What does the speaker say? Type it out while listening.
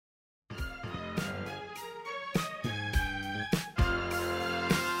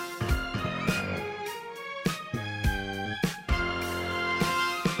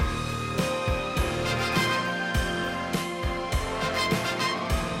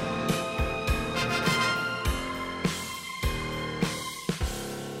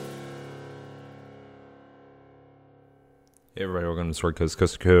Hey everybody, welcome to Sword Coast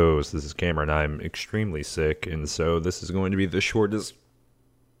to Coast. This is Cameron. I'm extremely sick, and so this is going to be the shortest...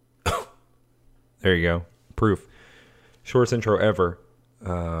 There you go. Proof. Shortest intro ever.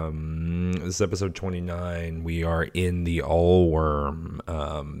 This is episode 29. We are in the Allworm.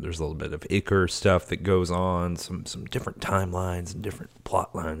 There's a little bit of Icar stuff that goes on. Some different timelines and different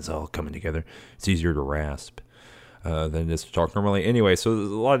plot lines all coming together. It's easier to rasp than it is to talk normally. Anyway, so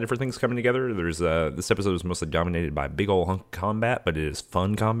there's a lot of different things coming together. There's this episode is mostly dominated by big old hunk combat, but it is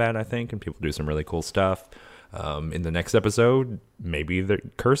fun combat, I think, and people do some really cool stuff. In the next episode, maybe the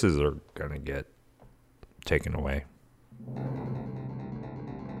curses are gonna get taken away.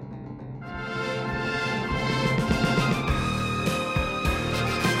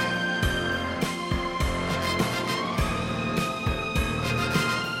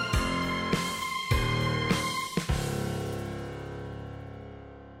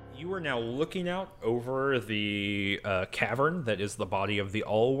 You are now looking out over the cavern that is the body of the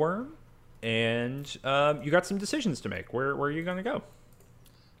Allworm, and you got some decisions to make. Where are you going to go?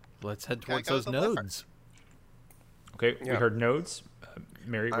 Let's head towards those nodes. Okay, we heard nodes.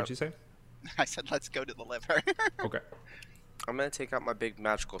 Mary, what'd you say? I said let's go to the liver. Okay. I'm going to take out my big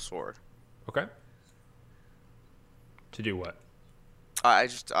magical sword. Okay. To do what? I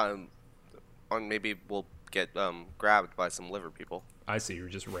just, maybe we'll get grabbed by some liver people. I see, you're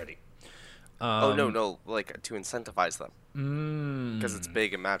just ready. No, like to incentivize them. Because it's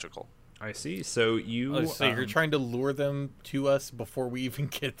big and magical. I see. So you... Oh, so you're trying to lure them to us before we even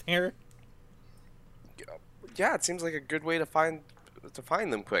get there? Yeah, it seems like a good way to find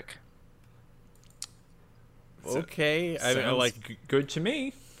them quick. Okay, I mean, like good to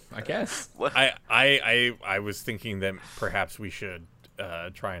me, I guess. I was thinking that perhaps we should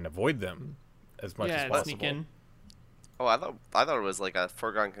try and avoid them as much as possible. Sneak in. Oh, I thought it was like a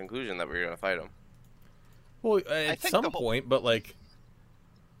foregone conclusion that we were gonna fight them. Well, at some point, but like,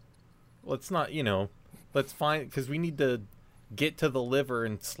 let's not, let's find, because we need to get to the liver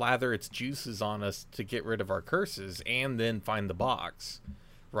and slather its juices on us to get rid of our curses, and then find the box,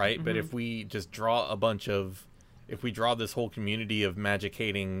 right? Mm-hmm. But if we just draw if we draw this whole community of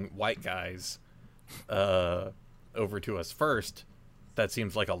magic-hating white guys over to us first, that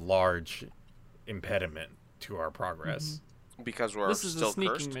seems like a large impediment to our progress. Mm-hmm. Because we're this is still a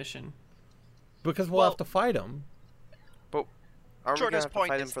sneaking cursed? mission. Because we'll have to fight them. But are we gonna have to point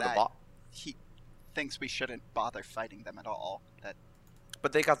fight him is for the that box? he thinks we shouldn't bother fighting them at all.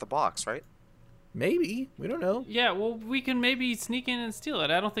 But they got the box, right? Maybe. We don't know. Yeah, well, we can maybe sneak in and steal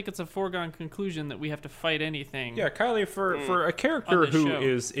it. I don't think it's a foregone conclusion that we have to fight anything. Yeah, Kylie, for a character who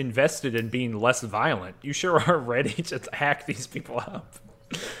is invested in being less violent, you sure are ready to hack these people up.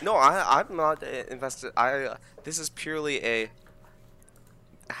 No, I'm not invested. This is purely a...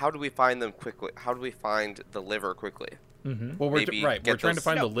 How do we find them quickly? How do we find the liver quickly? Mm-hmm. Well, we're trying to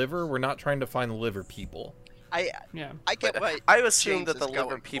find the liver. We're not trying to find the liver people. I get what I assume James that the is liver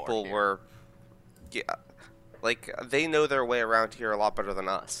going people for here. were... Yeah, like, they know their way around here a lot better than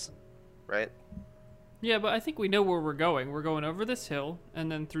us, right? Yeah, but I think we know where we're going. We're going over this hill, and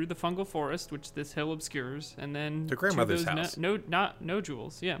then through the fungal forest, which this hill obscures, and then to grandmother's house.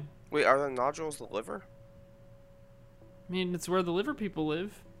 Nodules, yeah. Wait, are the nodules the liver? I mean, it's where the liver people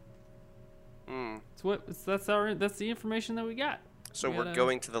live. That's the information that we got. So we're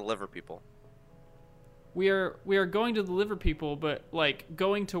going to the liver people. We are going to the liver people, but like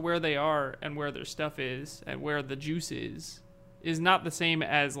going to where they are and where their stuff is and where the juice is not the same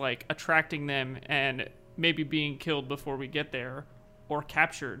as like attracting them and maybe being killed before we get there or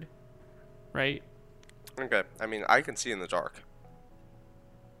captured, right? Okay, I mean, I can see in the dark.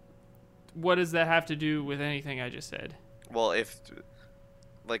 What does that have to do with anything I just said? Well,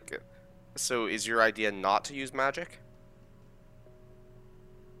 so is your idea not to use magic?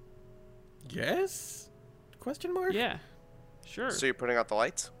 Yes? Question mark? Yeah, sure. So you're putting out the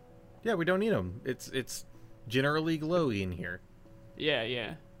lights? Yeah, we don't need them. It's generally glowy in here.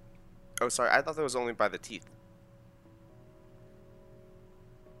 Yeah. Oh, sorry, I thought that was only by the teeth.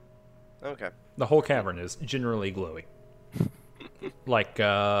 Okay. The whole cavern is generally glowy. like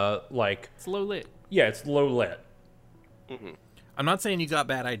it's low lit. Yeah, it's low lit. Mm-hmm. I'm not saying you got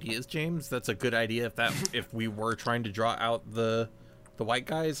bad ideas, James. That's a good idea. If we were trying to draw out the white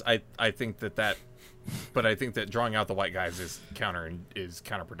guys, I think that. But I think that drawing out the white guys is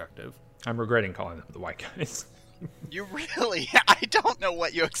counterproductive. I'm regretting calling them the white guys. You really... I don't know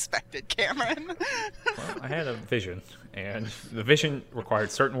what you expected, Cameron. Well, I had a vision, and the vision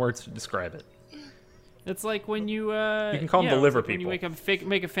required certain words to describe it. It's like when you can call them the liver when people. you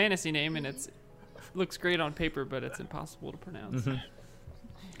make a fantasy name and it's looks great on paper, but it's impossible to pronounce.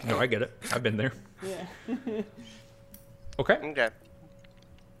 Mm-hmm. No, I get it. I've been there. Yeah. Okay. Okay.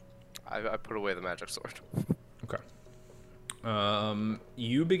 I put away the magic sword. Okay.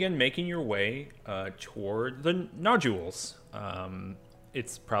 You begin making your way toward the nodules.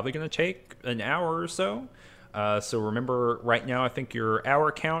 It's probably going to take an hour or so. So remember, right now, I think your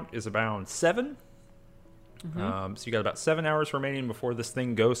hour count is about 7. So you got about 7 hours remaining before this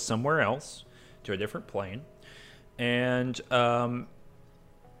thing goes somewhere else to a different plane. And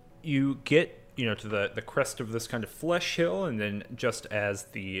you get, to the crest of this kind of flesh hill, and then just as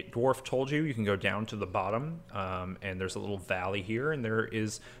the dwarf told you, you can go down to the bottom, and there's a little valley here, and there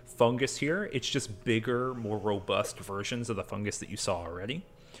is fungus here. It's just bigger, more robust versions of the fungus that you saw already,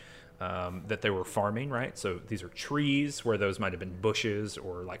 that they were farming, right? So these are trees where those might have been bushes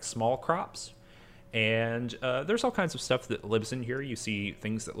or like small crops. And there's all kinds of stuff that lives in here. You see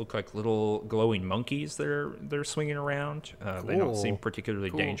things that look like little glowing monkeys that are swinging around. They don't seem particularly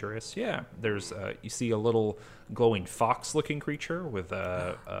dangerous. Yeah, there's you see a little glowing fox-looking creature with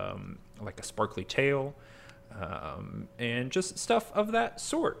like a sparkly tail, and just stuff of that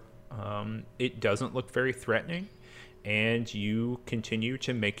sort. It doesn't look very threatening, and you continue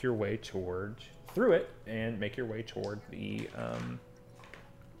to make your way through it and make your way toward the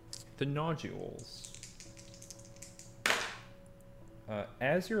nodules.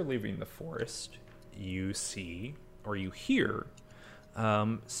 As you're leaving the forest, you see, or you hear,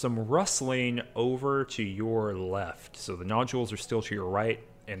 some rustling over to your left. So the nodules are still to your right,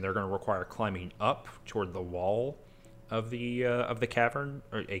 and they're going to require climbing up toward the wall of the cavern,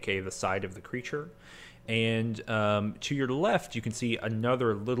 or aka the side of the creature. And to your left, you can see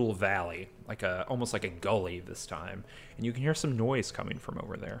another little valley, almost like a gully this time, and you can hear some noise coming from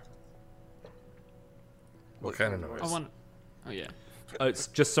over there. What kind of noise? Oh yeah. It's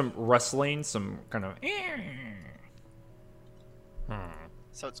just some rustling, some kind of.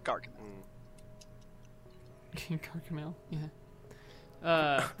 So it's Gargamel. Gargamel,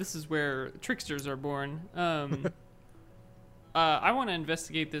 yeah. This is where tricksters are born. I want to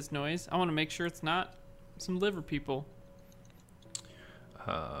investigate this noise. I want to make sure it's not some liver people.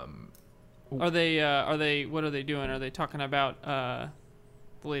 Are they? What are they doing? Are they talking about the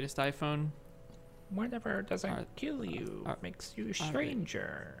latest iPhone? Whatever doesn't kill you makes you a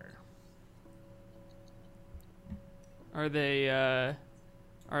stranger. Are they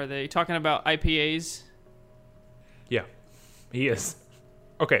talking about IPAs? Yeah, he is.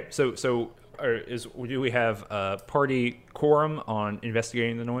 Okay, so do we have a party quorum on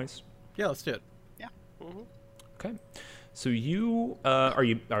investigating the noise? Yeah, let's do it. Yeah. Okay, so you are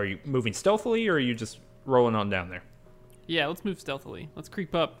you moving stealthily, or are you just rolling on down there? Yeah, let's move stealthily. Let's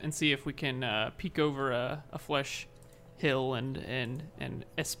creep up and see if we can peek over a flesh hill and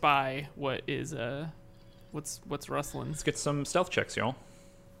espy what is what's rustling. Let's get some stealth checks, y'all.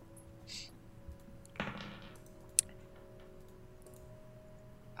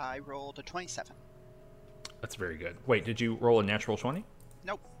 I rolled a 27. That's very good. Wait, did you roll a natural 20?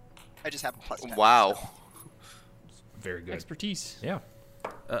 Nope. I just have a plus 10. Wow. So. Very good. Expertise. Yeah.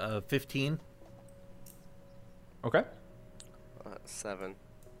 15. Okay. 7.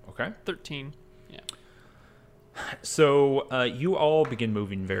 Okay. 13. Yeah. So you all begin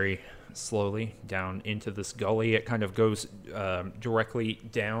moving very slowly down into this gully. It kind of goes directly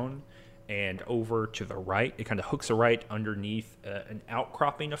down and over to the right. It kind of hooks right underneath an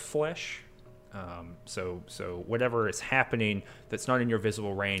outcropping of flesh. So whatever is happening that's not in your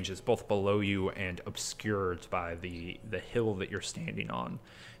visible range is both below you and obscured by the hill that you're standing on.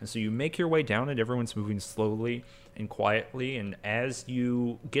 And so you make your way down and everyone's moving slowly and quietly. And as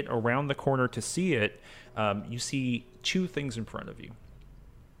you get around the corner to see it, you see two things in front of you.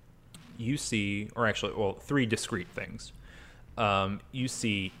 You see, or actually, well, three discrete things. You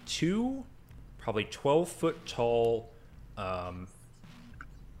see two probably 12-foot tall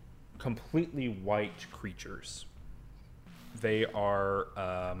completely white creatures. They are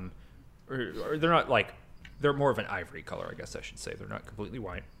or they're not like, they're more of an ivory color, I guess I should say. They're not completely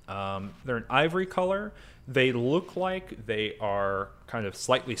white. They're an ivory color. They look like they are kind of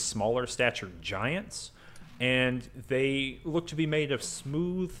slightly smaller statured giants, and they look to be made of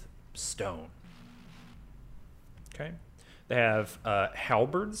smooth stone. Okay, they have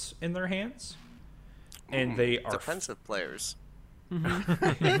halberds in their hands, and they are defensive players.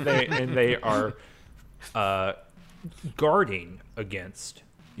 and they are guarding against,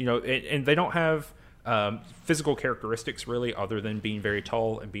 and they don't have physical characteristics really, other than being very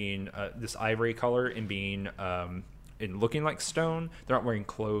tall and being this ivory color and being and looking like stone. They're not wearing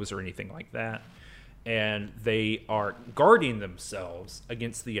clothes or anything like that, and they are guarding themselves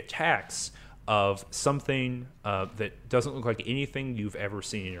against the attacks of something that doesn't look like anything you've ever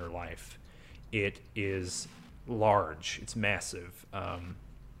seen in your life. It is large. It's massive.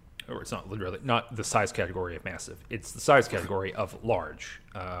 Or it's not literally not the size category of massive. It's the size category of large.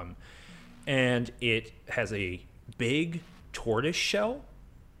 And it has a big tortoise shell.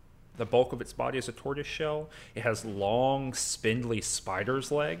 The bulk of its body is a tortoise shell. It has long, spindly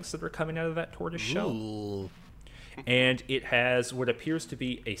spider's legs that are coming out of that tortoise shell. Ooh. And it has what appears to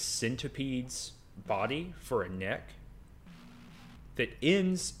be a centipede's body for a neck that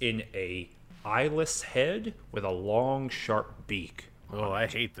ends in a eyeless head with a long, sharp beak. Oh, I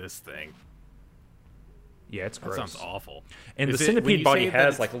hate this thing. Yeah, it's That gross. sounds awful. And the Is it- when centipede you body say that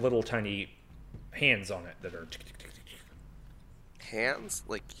has it's- like little tiny hands on it that are Hands?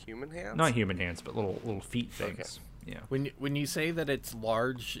 Like human hands? not human hands, but little feet things. Yeah, When you say that it's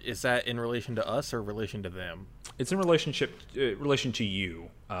large, is that in relation to us or relation to them? it's in relation to you.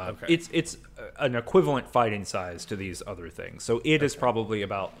 Okay. It's an equivalent fighting size to these other things. So it is probably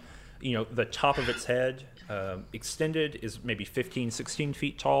about, the top of its head extended is maybe 15, 16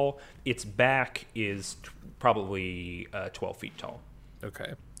 feet tall. Its back is probably 12 feet tall.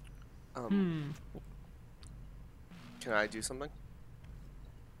 Okay. Can I do something?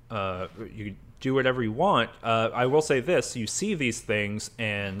 You do whatever you want. I will say this: you see these things,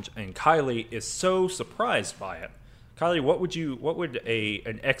 and Kylie is so surprised by it. Kylie, what would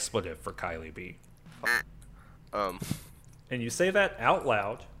an expletive for Kylie be? And you say that out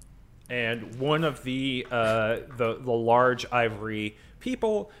loud, and one of the large ivory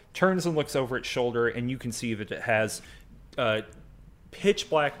people turns and looks over its shoulder, and you can see that it has pitch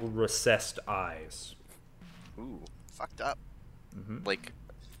black recessed eyes. Ooh, fucked up. Like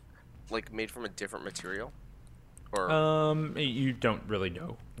made from a different material? Or You don't really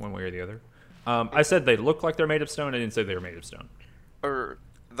know one way or the other. I said they look like they're made of stone. I didn't say they were made of stone. or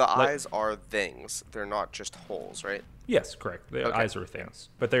the eyes are things. They're not just holes, right? Yes, correct. The eyes are things,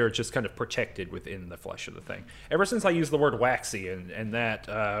 but they are just kind of protected within the flesh of the thing. Ever since I used the word waxy, and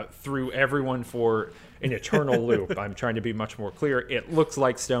that threw everyone for an eternal loop, I'm trying to be much more clear. It looks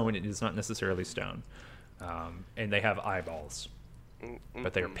like stone. It is not necessarily stone. And they have eyeballs,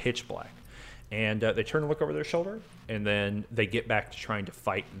 but they are pitch black. And they turn and look over their shoulder, and then they get back to trying to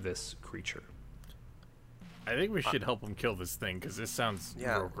fight this creature. I think we should help him kill this thing because this sounds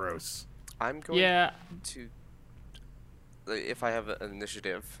real gross. I'm going Yeah. to. If I have an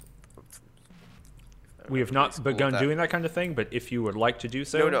initiative. We have not begun doing that kind of thing, but if you would like to do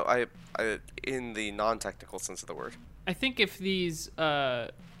so. No, I in the non-technical sense of the word. I think if these, I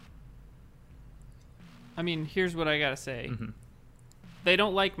mean, here's what I gotta say. They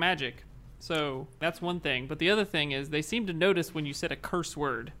don't like magic, so that's one thing. But the other thing is they seem to notice when you said a curse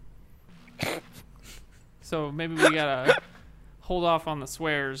word. So maybe we gotta hold off on the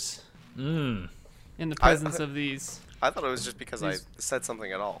swears in the presence of these I thought it was just because I said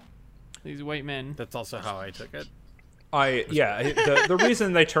something at all. white men. That's also how I took it. The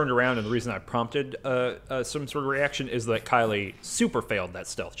reason they turned around and the reason I prompted some sort of reaction is that Kylie super failed that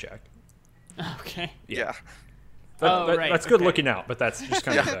stealth check. Okay. Yeah. That's good okay. looking out, but that's just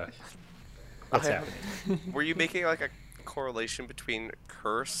kind of what's happening. Were you making like a correlation between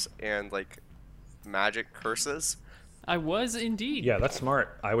curse and like magic curses? I was indeed. Yeah, that's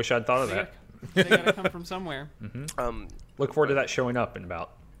smart. I wish I'd thought of that. They gotta come from somewhere. Look forward to that showing up in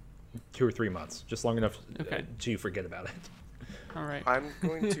about 2 or 3 months, just long enough Okay. to forget about it. All right. I'm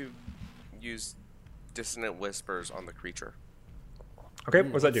going to use dissonant whispers on the creature. Okay,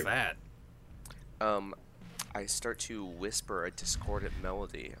 what does that do? That. I start to whisper a discordant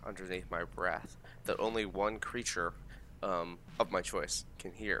melody underneath my breath that only one creature of my choice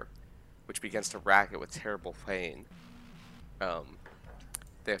can hear, which begins to rack it with terrible pain.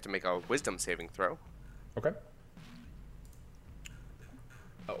 They have to make a wisdom saving throw. Okay.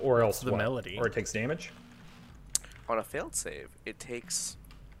 Or else the what? melody? Or it takes damage? On a failed save, it takes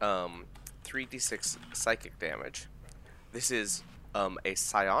 3d6 psychic damage. This is a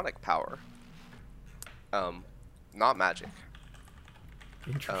psionic power, not magic.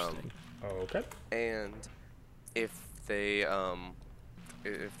 Interesting. Okay. And if they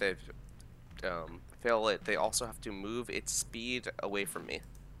fail it, they also have to move its speed away from me.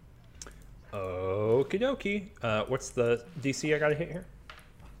 Okie dokie. What's the DC I gotta hit here?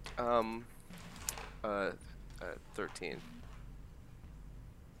 13.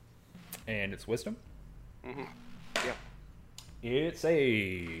 And it's wisdom? Yeah. It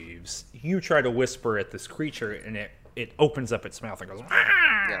saves. You try to whisper at this creature, and it opens up its mouth and goes.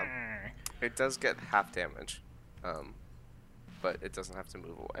 Yeah. It does get half damage, but it doesn't have to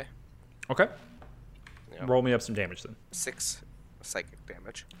move away. Okay. Yeah. Roll me up some damage then. 6 psychic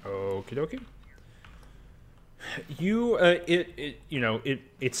damage. Okie dokie. It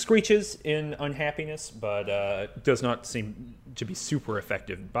screeches in unhappiness, but does not seem to be super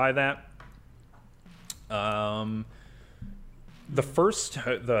effective by that. The first,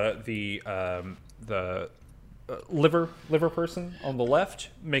 the liver person on the left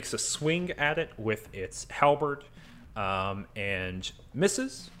makes a swing at it with its halberd, and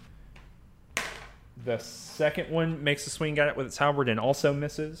misses. The second one makes a swing at it with its halberd and also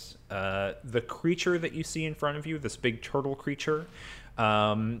misses. The creature that you see in front of you, this big turtle creature,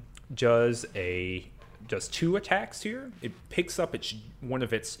 does 2 attacks here. It picks up one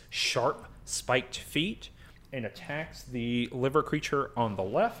of its sharp, spiked feet and attacks the liver creature on the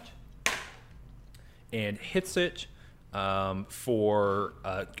left and hits it for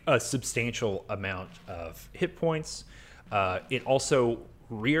a substantial amount of hit points. It also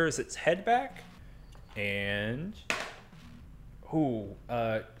rears its head back and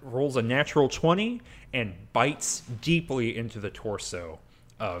rolls a natural 20 and bites deeply into the torso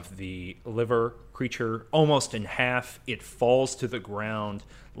of the liver creature, almost in half. It falls to the ground,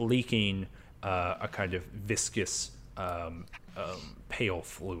 leaking a kind of viscous, pale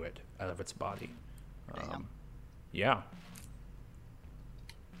fluid out of its body. Yeah.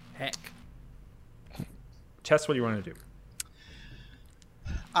 Heck. Tess, what do you want to do?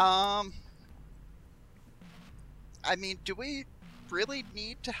 I mean, do we really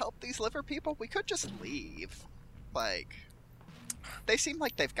need to help these liver people? We could just leave. Like, they seem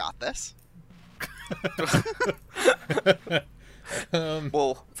like they've got this.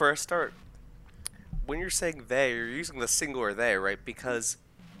 Well, for a start, when you're saying they, you're using the singular they, right? Because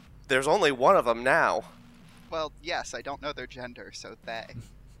there's only one of them now. Well, yes, I don't know their gender, so they.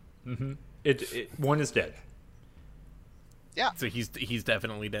 Mm-hmm. One is dead. Yeah. So he's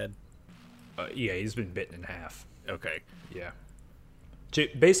definitely dead. Yeah, he's been bitten in half. Okay. Yeah.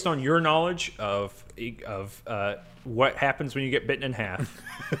 Based on your knowledge of what happens when you get bitten in half,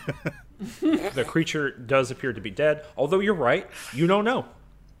 the creature does appear to be dead. Although you're right, you don't know.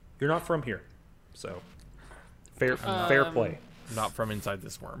 You're not from here, so fair play. Not from inside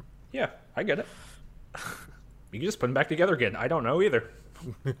this worm. Yeah, I get it. You can just put them back together again. I don't know either.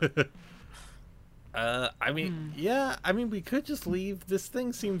 I mean, yeah. I mean, we could just leave. This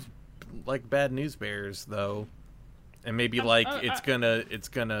thing seems like bad news bears, though, and maybe it's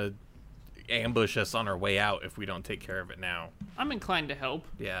gonna ambush us on our way out if we don't take care of it now. I'm inclined to help.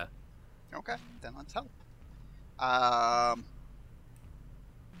 Yeah. Okay, then let's help.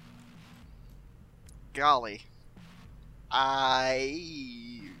 Golly.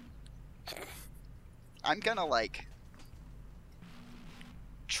 I'm gonna, like,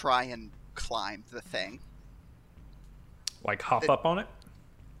 try and climb the thing. Like hop up on it?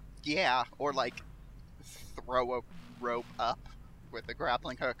 Yeah, or, like, throw a rope up with a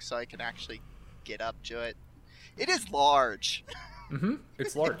grappling hook so I can actually get up to it. It is large. Mm-hmm.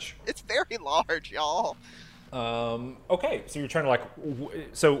 It's large. It's very large, y'all. Okay, so you're trying to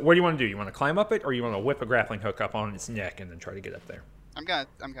so what do you want to do? You want to climb up it, or you want to whip a grappling hook up on its neck and then try to get up there? I'm gonna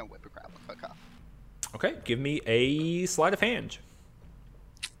whip a grappling hook up. Okay, give me a sleight of hand.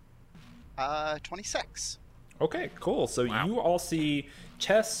 26. Okay, cool. So you all see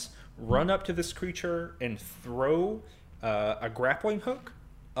Tess run up to this creature and throw a grappling hook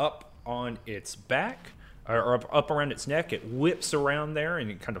up on its back, or up around its neck. It whips around there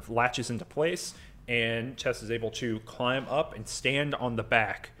and it kind of latches into place. And Tess is able to climb up and stand on the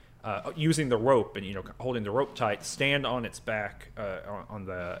back, using the rope and holding the rope tight. Stand on its back on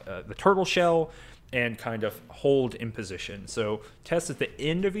the turtle shell and kind of hold in position. So Tess, at the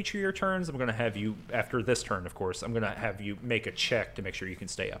end of each of your turns, I'm going to have you, after this turn, of course, I'm going to have you make a check to make sure you can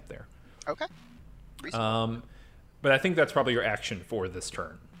stay up there. Okay. But I think that's probably your action for this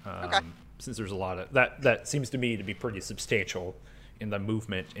turn. Okay. Since there's a lot of that seems to me to be pretty substantial in the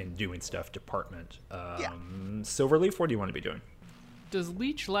movement and doing stuff department. Silverleaf, what do you want to be doing? Does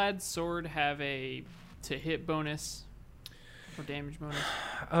Leech Lad's sword have a to hit bonus or damage bonus?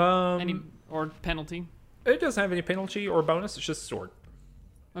 Any or penalty? It doesn't have any penalty or bonus. It's just sword.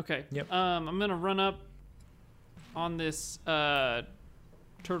 Okay. Yep. I'm gonna run up on this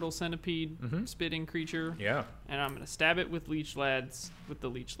turtle centipede spitting creature. Yeah. And I'm gonna stab it with the Leech Lad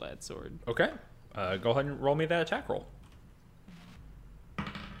sword. Okay. Go ahead and roll me that attack roll.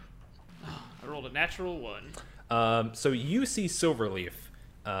 I rolled a natural 1. So you see Silverleaf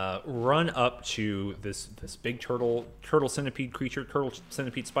run up to this big turtle centipede creature, turtle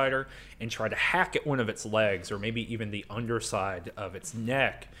centipede spider, and try to hack at one of its legs, or maybe even the underside of its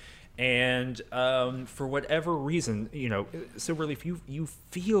neck. And for whatever reason, Silverleaf, you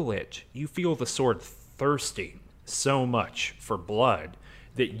feel it. You feel the sword thirsting so much for blood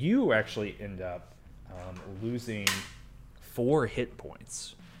that you actually end up losing 4 hit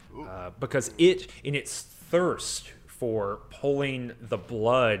points because it, in its thirst for pulling the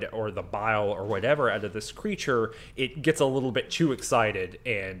blood or the bile or whatever out of this creature, it gets a little bit too excited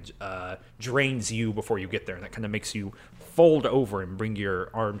and drains you before you get there, and that kind of makes you fold over and bring your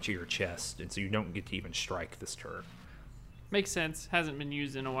arm to your chest, and so you don't get to even strike this turn. Makes sense. Hasn't been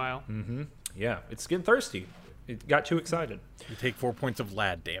used in a while. Mm-hmm. Yeah, it's getting thirsty. It got too excited. You take 4 points of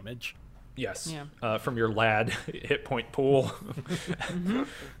lad damage. Yes. Yeah. From your lad hit point pool.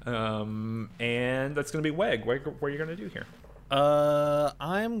 And that's going to be Weg. What are you going to do here?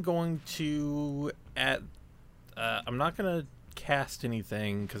 I'm going to I'm not going to cast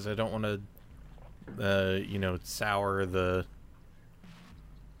anything because I don't want to, sour the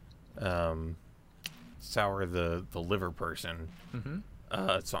liver person.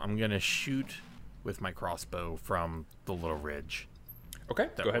 Mm-hmm. So I'm going to shoot with my crossbow from the little ridge. Okay,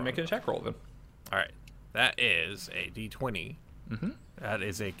 go ahead and make an attack roll then. All right, that is a D20. Mm-hmm. That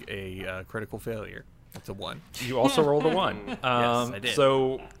is a critical failure. It's a 1. You also rolled a 1. Yes, I did.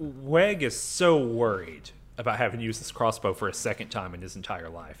 So Weg is so worried about having to use this crossbow for a second time in his entire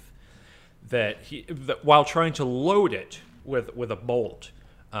life that while trying to load it with a bolt,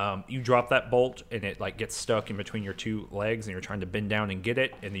 you drop that bolt and it like gets stuck in between your 2 legs, and you're trying to bend down and get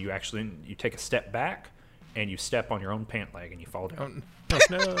it, and then you take a step back and you step on your own pant leg and you fall down. Oh,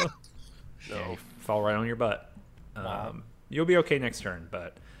 no. Yeah, you fall right on your butt. Wow. You'll be okay next turn,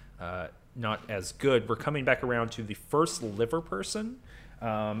 but not as good. We're coming back around to the first liver person,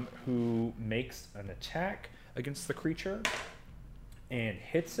 who makes an attack against the creature and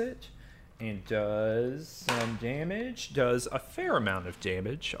hits it and does some damage. Does a fair amount of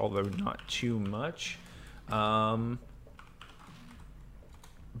damage, although not too much.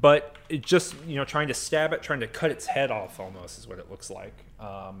 But it just, trying to stab it, trying to cut its head off almost is what it looks like,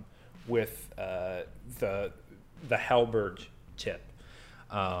 with the halberd tip.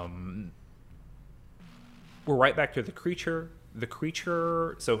 We're right back to the creature. The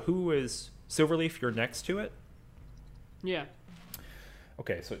creature, so who is Silverleaf? You're next to it? Yeah.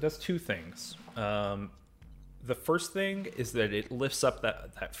 Okay, so it does 2 things. The first thing is that it lifts up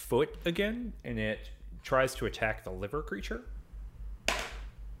that foot again, and it tries to attack the liver creature.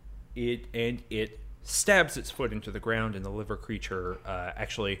 It stabs its foot into the ground, and the liver creature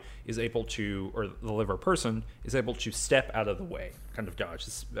actually is able to, or the liver person is able to step out of the way, kind of dodge.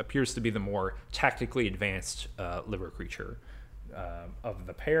 This appears to be the more tactically advanced liver creature of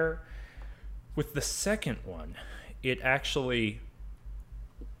the pair. With the second one, it actually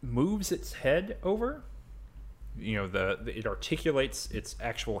moves its head over. It articulates its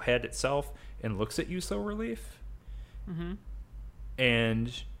actual head itself and looks at you, Silverleaf. Mm-hmm.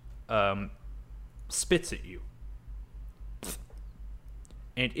 And spits at you.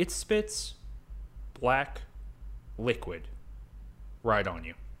 And it spits black liquid right on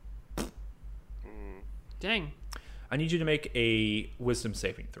you. Dang. I need you to make a wisdom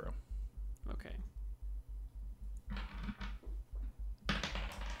saving throw. Okay.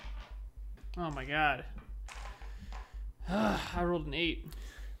 Oh my god. I rolled an 8.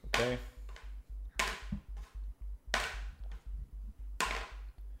 Okay.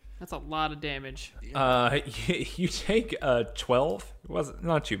 That's a lot of damage. You take 12. It wasn't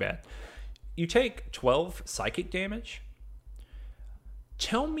not too bad. You take 12 psychic damage.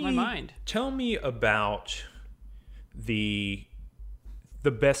 Tell me about the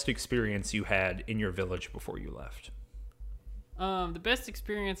best experience you had in your village before you left. The best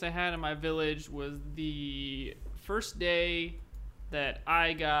experience I had in my village was the first day that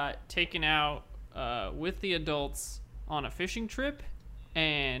I got taken out with the adults on a fishing trip,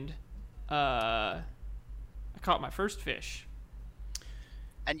 and I caught my first fish.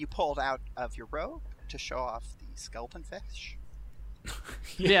 And you pulled out of your robe to show off the skeleton fish?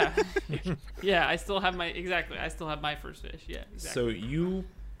 Yeah. Yeah, I still have my first fish. Yeah, exactly. So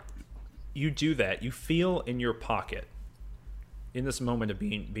you do that. You feel in your pocket in this moment of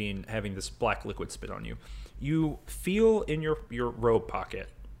having this black liquid spit on you. You feel in your robe pocket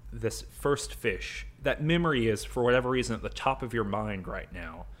this first fish. That memory is, for whatever reason, at the top of your mind right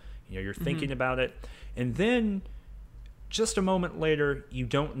now. You're thinking about it, and then just a moment later, you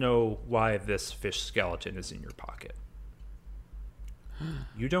don't know why this fish skeleton is in your pocket.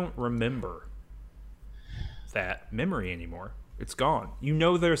 You don't remember that memory anymore. It's gone. You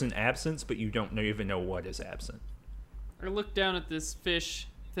know there's an absence, but you don't even know what is absent. I look down at this fish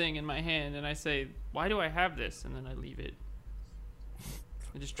thing in my hand and I say, "Why do I have this?" And then I leave it.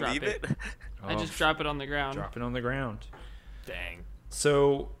 I just drop it. I just drop it on the ground. Drop it on the ground. Dang.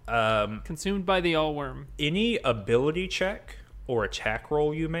 So, Consumed by the all worm. any ability check or attack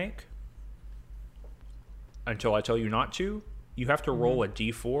roll you make, until I tell you not to, you have to roll a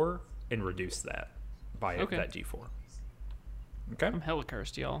d4 and reduce that by that d4. Okay. I'm hella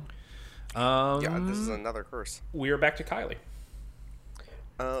cursed, y'all. Yeah, this is another curse. We are back to Kylie.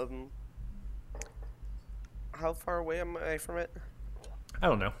 How far away am I from it? I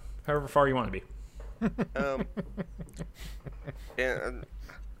don't know. However far you want to be. And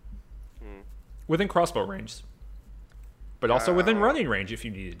Within crossbow range. But also within running range if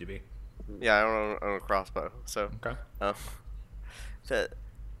you needed to be. yeah, I don't own a crossbow, so Okay. that.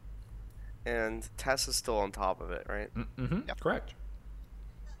 And Tess is still on top of it, right? Mm-hmm. Yep. Correct.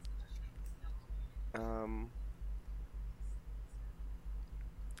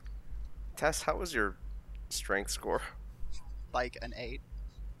 Tess, how was your strength score? Like an 8.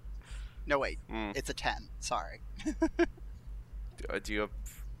 No, wait. Mm. It's a 10. Sorry. Do you have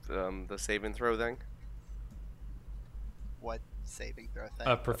the save and throw thing? What saving throw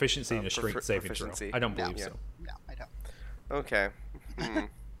thing? Proficiency in a strength saving proficiency. throw. I don't No. believe so. No, I don't. Okay.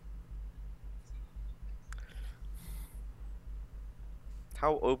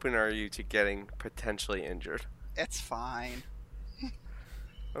 How open are you to getting potentially injured? It's fine.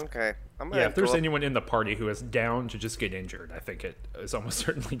 Okay. I'm Yeah, gonna if there's go up- anyone in the party who is down to just get injured, I think it is almost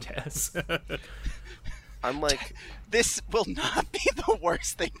certainly Tess. I'm like, This will not be the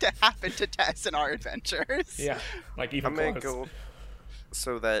worst thing to happen to Tess in our adventures. Yeah, like even I'm gonna close. go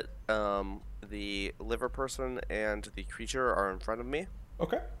so that the liver person and the creature are in front of me,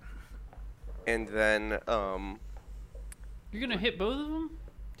 Okay. and then You're gonna hit both of them?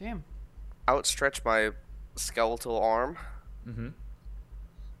 Damn. outstretch my skeletal arm Mm-hmm.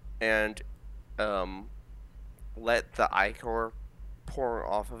 and let the ichor pouring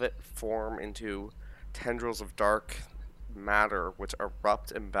off of it form into tendrils of dark matter which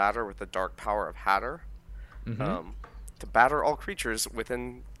erupt and batter with the dark power of Hatter, to batter all creatures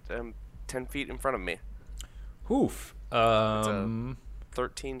within 10 feet in front of me. Oof. 13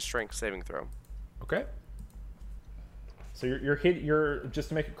 strength saving throw. Okay. So you're just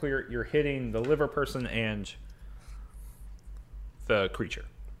to make it clear, you're hitting the liver person and the creature.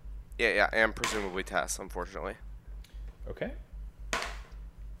 Yeah, and presumably Tess, unfortunately. Okay.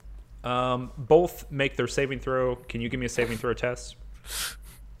 Both make their saving throw. Can you give me a saving throw test?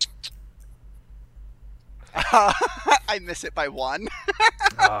 I miss it by 1.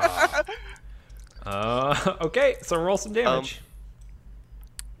 Okay, so roll some damage.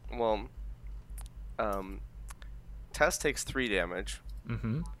 Well, Tess takes 3 damage.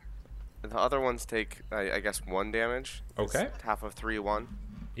 Mm-hmm. The other ones take, I guess, 1 damage. It's Okay. half of 3, 1.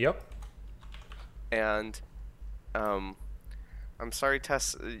 Yep. And, I'm sorry,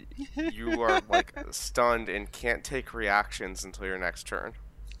 Tess, you are, like, stunned and can't take reactions until your next turn.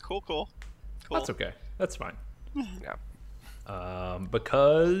 Cool. That's okay. That's fine. Yeah.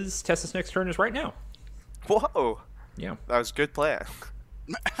 Because Tessa's next turn is right now. Whoa! Yeah. That was a good plan.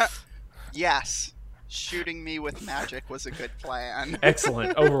 Yes. Shooting me with magic was a good plan.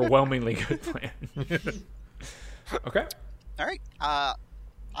 Excellent. Overwhelmingly good plan. Okay. All right. I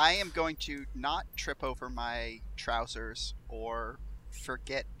am going to not trip over my trousers or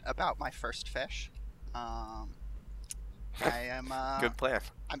forget about my first fish. I am. Good plan.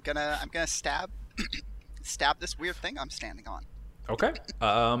 I'm gonna stab this weird thing I'm standing on. Okay.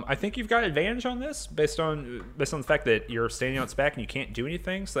 I think you've got advantage on this based on the fact that you're standing on its back and you can't do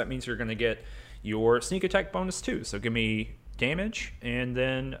anything. So that means you're going to get your sneak attack bonus too. So give me damage and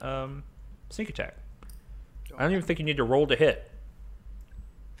then sneak attack. I don't even think you need to roll to hit.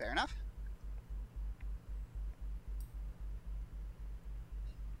 Fair enough.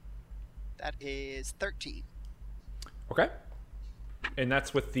 That is 13. Okay. And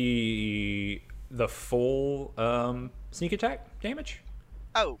that's with the full sneak attack damage.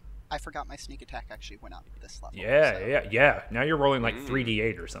 Oh, I forgot my sneak attack actually went up this level. Yeah, so- yeah. Now you're rolling like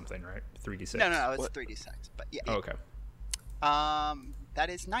 3d8 or something, right? 3d6. No, it's 3d6. But yeah. Oh, okay. That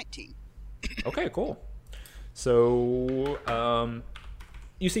is 19. Okay, cool. So,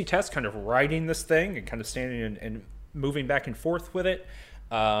 you see Tess kind of riding this thing and kind of standing and moving back and forth with it.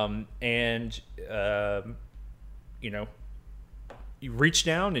 You reach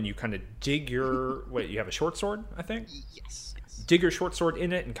down and you kind of dig your, you have a short sword, I think? Yes. Dig your short sword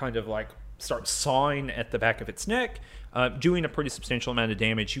in it and kind of like start sawing at the back of its neck, doing a pretty substantial amount of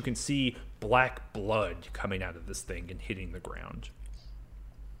damage. You can see black blood coming out of this thing and hitting the ground.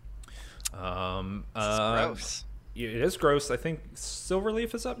 This is gross. It is gross. I think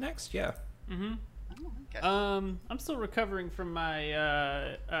Silverleaf is up next. Yeah. Oh, okay. I'm still recovering from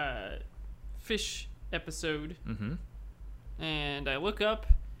my fish episode. Mm-hmm. And I look up,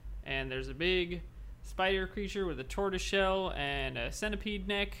 and there's a big spider creature with a tortoise shell and a centipede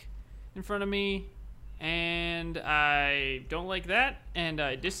neck in front of me. and I don't like that, and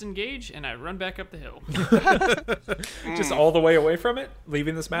I disengage, and I run back up the hill. Just all the way away from it,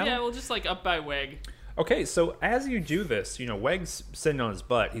 leaving this battle? Yeah, well, just like up by Weg. Okay, so as you do this, Weg's sitting on his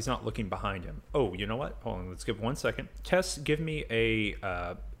butt. He's not looking behind him. Oh, you know what? Hold on, let's give 1 second. Tess, give me a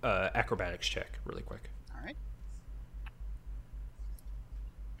acrobatics check really quick. All right.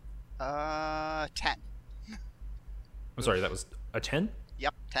 10. I'm sorry, that was a 10?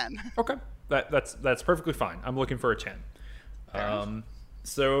 Yep, 10. Okay, that's perfectly fine. I'm looking for a 10.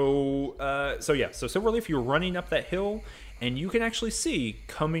 So Silverleaf, you're running up that hill, and you can actually see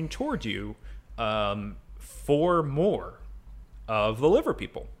coming toward you 4 more of the liver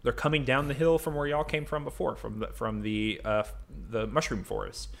people. They're coming down the hill from where y'all came from before, from the mushroom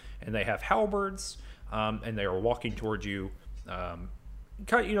forest, and they have halberds, and they are walking toward you. They're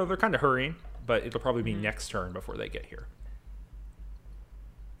kind of hurrying, but it'll probably be next turn before they get here.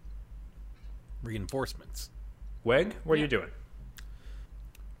 Reinforcements. Weg, what are you doing?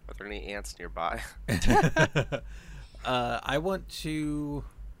 Are there any ants nearby? I want to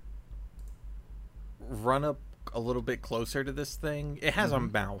run up a little bit closer to this thing. It has a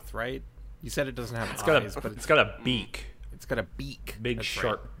mouth, right? You said it doesn't have eyes, but it's got a beak. It's got a beak. Big, That's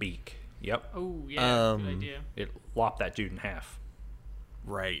sharp right. beak. Yep. Oh, yeah, good idea. It lopped that dude in half.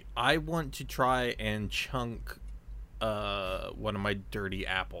 Right. I want to try and chunk one of my dirty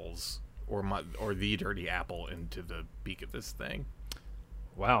apples or the dirty apple into the beak of this thing.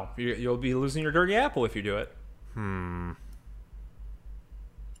 Wow. You'll be losing your dirty apple if you do it. I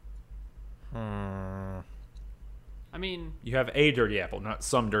mean, You have a dirty apple, not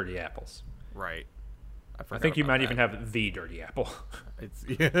some dirty apples. Right. I think you might even have the dirty apple. It's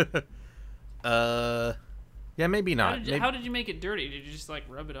yeah, maybe not. how did you make it dirty? Did you just like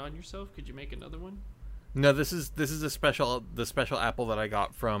rub it on yourself? Could you make another one? No, this is the special apple that I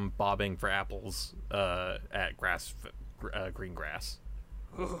got from bobbing for apples at green grass.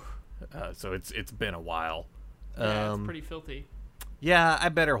 So it's been a while. Yeah, it's pretty filthy. Yeah, I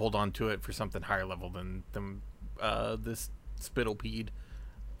better hold on to it for something higher level than this spittlepeed.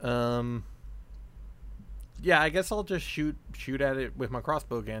 Yeah, I guess I'll just shoot at it with my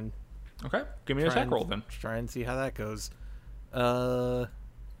crossbow again. Okay, give me an attack roll then. Try and see how that goes. I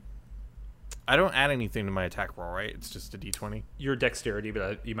don't add anything to my attack roll, right? It's just a d20. Your dexterity,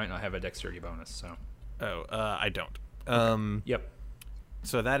 but you might not have a dexterity bonus, so. Oh, I don't. Yep.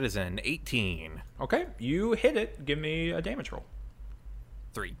 So that is an 18. Okay, you hit it. Give me a damage roll.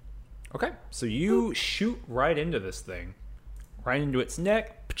 3. Okay, so you shoot right into this thing, right into its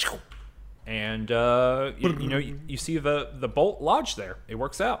neck, and you see the bolt lodged there. It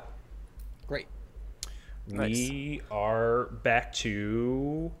works out. Great. We are back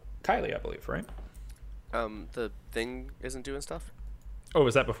to Kylie, I believe, right? The thing isn't doing stuff? Oh,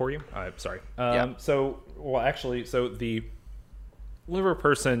 was that before you? Sorry. Yeah. So the liver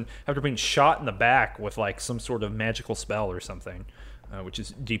person, after being shot in the back with like some sort of magical spell or something, which is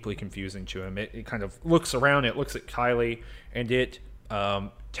deeply confusing to him, it kind of looks around, it looks at Kylie, and it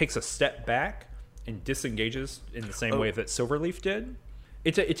takes a step back and disengages in the same way that Silverleaf did.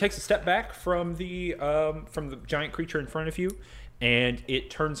 It takes a step back from the giant creature in front of you, and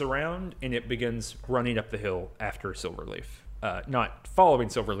it turns around and it begins running up the hill after Silverleaf. Not following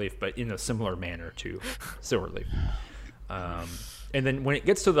Silverleaf, but in a similar manner to Silverleaf. And then when it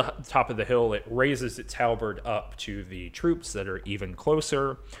gets to the top of the hill, it raises its halberd up to the troops that are even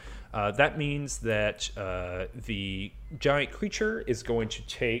closer. That means that the giant creature is going to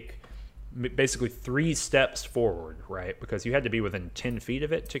take basically 3 steps forward, right? Because you had to be within 10 feet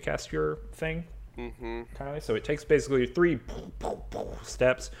of it to cast your thing. Kylie. So it takes basically 3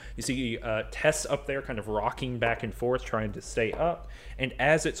 steps. You see Tess up there kind of rocking back and forth, trying to stay up. And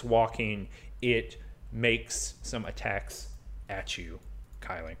as it's walking, it makes some attacks at you,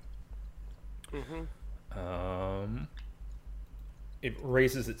 Kylie. It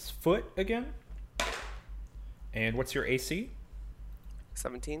raises its foot again. And what's your AC?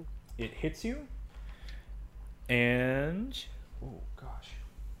 17. It hits you. And oh gosh,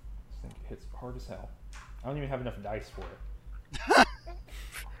 this thing hits hard as hell. I don't even have enough dice for it.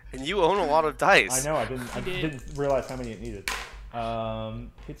 And you own a lot of dice. I know. I didn't realize how many it needed.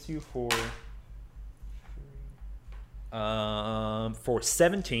 Hits you for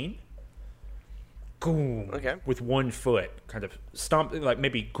 17. Boom. Okay. With 1 foot, kind of like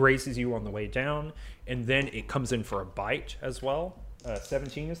maybe grazes you on the way down, and then it comes in for a bite as well.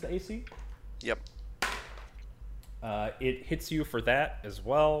 17 is the AC. Yep. It hits you for that as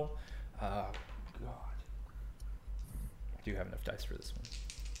well. God, I do have enough dice for this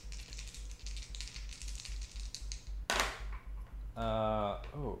one.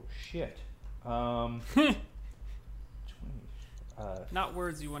 Oh shit. Not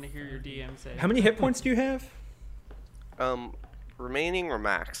words you want to hear your DM say. How many hit points do you have? Remaining or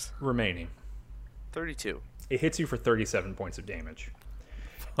max? Remaining. 32. It hits you for 37 points of damage.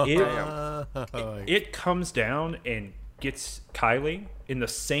 It comes down and gets Kylie in the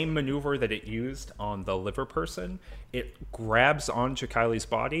same maneuver that it used on the liver person. It grabs onto Kylie's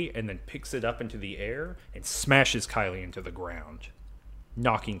body and then picks it up into the air and smashes Kylie into the ground,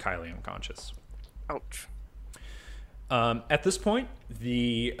 knocking Kylie unconscious. Ouch. At this point,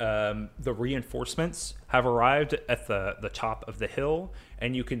 the reinforcements have arrived at the top of the hill,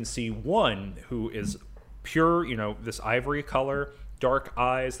 and you can see one who is pure, this ivory color, dark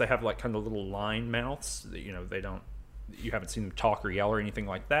eyes. They have like kind of little line mouths. You haven't seen them talk or yell or anything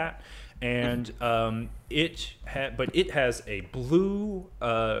like that. And it has a blue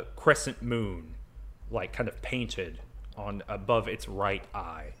crescent moon, like kind of painted on above its right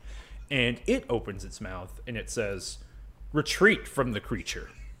eye, and it opens its mouth and it says, "Retreat from the creature.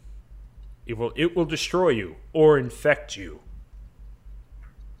 It will destroy you or infect you."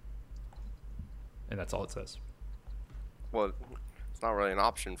 And that's all it says. Well, it's not really an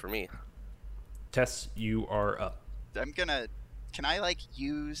option for me. Tess, you are up. Can I like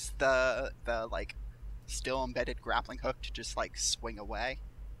use the like still embedded grappling hook to just like swing away?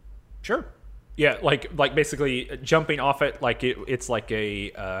 Sure. Yeah, like basically jumping off it like it's like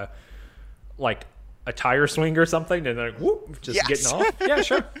a tire swing or something, and then whoop, just getting off. Yeah,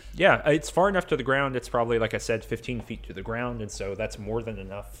 sure. Yeah, it's far enough to the ground. It's probably, like I said, 15 feet to the ground, and so that's more than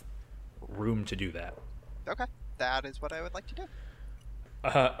enough room to do that. Okay, that is what I would like to do.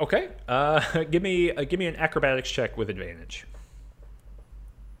 Okay. Give me an acrobatics check with advantage.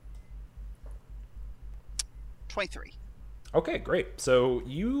 23. Okay, great. So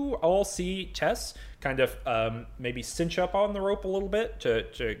you all see Tess kind of maybe cinch up on the rope a little bit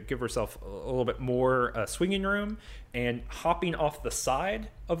to give herself a little bit more swinging room, and hopping off the side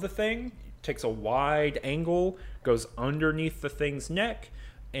of the thing, takes a wide angle, goes underneath the thing's neck,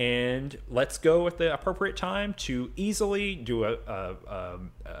 and lets go at the appropriate time to easily do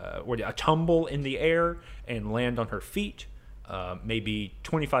a tumble in the air and land on her feet, maybe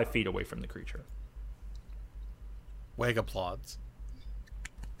 25 feet away from the creature. Wag applauds.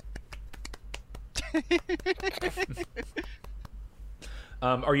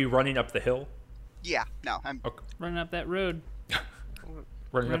 Are you running up the hill? Yeah, no, I'm Running up that road.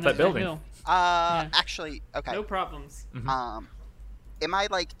 Running up that building? hill. actually okay. No problems. Am I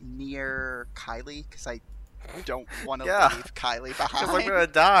like near Kylie? Because I don't want to Yeah. leave Kylie Because I'm behind. gonna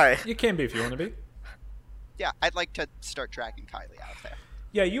die. You can be if you want to be. Yeah, I'd like to start dragging Kylie out of there.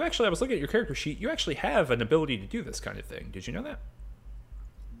 Yeah, I was looking at your character sheet. You actually have an ability to do this kind of thing. Did you know that?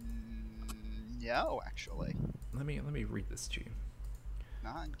 No, actually. Let me read this to you.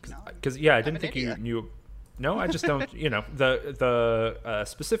 No. Because I I'm didn't an think you idiot. knew. No, I just don't. The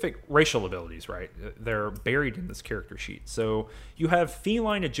specific racial abilities, right? They're buried in this character sheet. So you have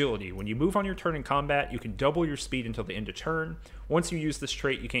feline agility. When you move on your turn in combat, you can double your speed until the end of turn. Once you use this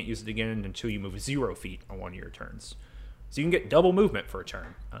trait, you can't use it again until you move 0 feet on one of your turns. So you can get double movement for a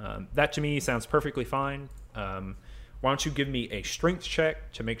turn. That to me sounds perfectly fine. Why don't you give me a strength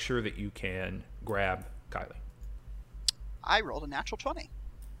check to make sure that you can grab Kylie? I rolled a natural 20.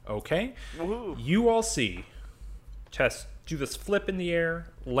 Okay. Woohoo. You all see Tess do this flip in the air,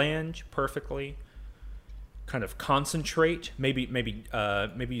 land perfectly, kind of concentrate. Maybe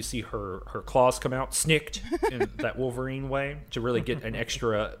you see her claws come out, snicked in that Wolverine way, to really get an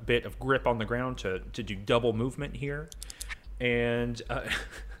extra bit of grip on the ground to do double movement here. And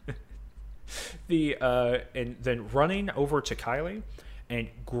and then running over to Kylie and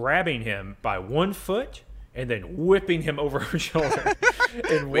grabbing him by one foot and then whipping him over her shoulder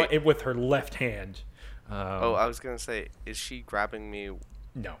and with her left hand. I was gonna say, is she grabbing me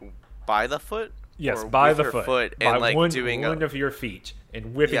No. by the foot? Yes, Or by with the her foot. and By like one doing of your feet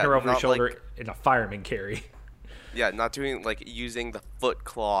and whipping Yeah, her over your not shoulder like- in a fireman carry. Yeah, not doing like using the foot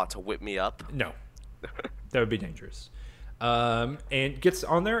claw to whip me up. No. That would be dangerous. And gets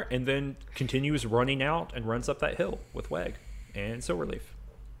on there and then continues running out and runs up that hill with Weg and Silverleaf.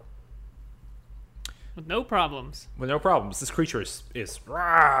 With no problems. With no problems. This creature is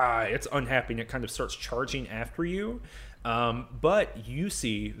it's unhappy and it kind of starts charging after you. But you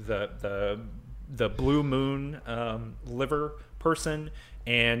see the blue moon liver person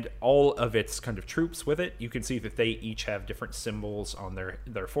and all of its kind of troops with it. You can see that they each have different symbols on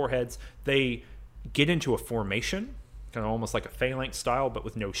their foreheads. They get into a formation, kind of almost like a phalanx style, but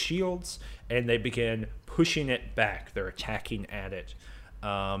with no shields, and they begin pushing it back. They're attacking at it.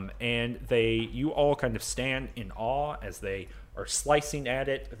 And you all kind of stand in awe as they are slicing at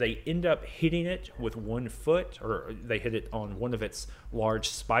it. They end up hitting it with one foot, or they hit it on one of its large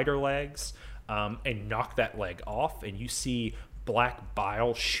spider legs, and knock that leg off. And you see black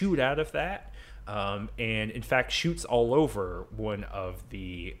bile shoot out of that, and in fact shoots all over one of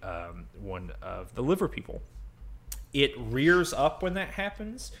the liver people. It rears up when that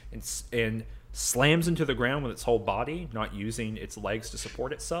happens and slams into the ground with its whole body, not using its legs to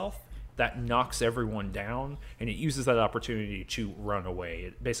support itself. That knocks everyone down, and it uses that opportunity to run away.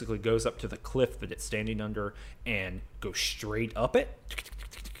 It basically goes up to the cliff that it's standing under and goes straight up it,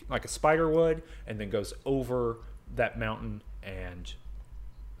 like a spider would, and then goes over that mountain and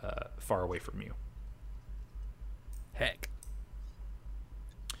far away from you. Heck.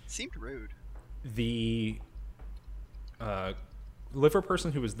 Seemed rude. The liver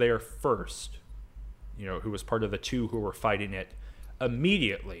person who was there first, who was part of the two who were fighting it,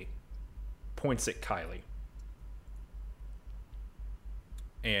 immediately points at Kylie.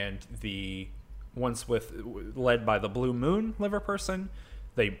 And the ones led by the Blue Moon liver person,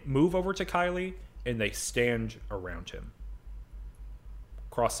 they move over to Kylie and they stand around him,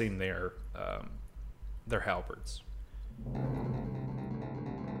 crossing their halberds.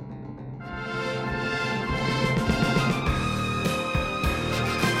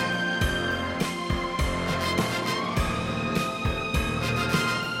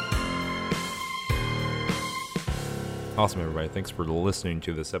 Awesome, everybody. Thanks for listening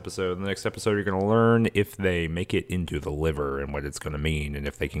to this episode. In the next episode, you're going to learn if they make it into the liver and what it's going to mean, and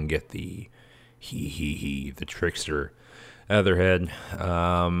if they can get the the trickster out of their head.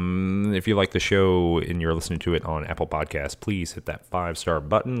 If you like the show and you're listening to it on Apple Podcasts, please hit that 5-star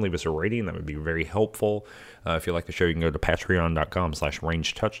button. Leave us a rating. That would be very helpful. If you like the show, you can go to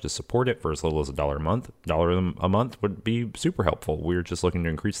patreon.com/rangetouch to support it for as little as $1 a month. $1 a month would be super helpful. We're just looking to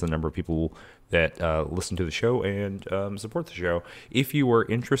increase the number of people that listen to the show and support the show. If you are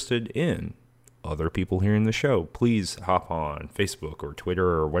interested in other people hearing the show, please hop on Facebook or Twitter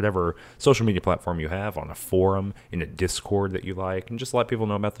or whatever social media platform you have, on a forum, in a Discord that you like, and just let people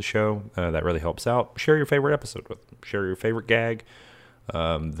know about the show. That really helps out. Share your favorite episode with them. Share your favorite gag.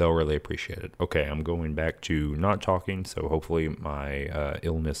 They'll really appreciate it. Okay, I'm going back to not talking, so hopefully my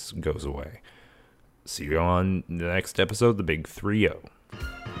illness goes away. See you on the next episode, The Big 3-0.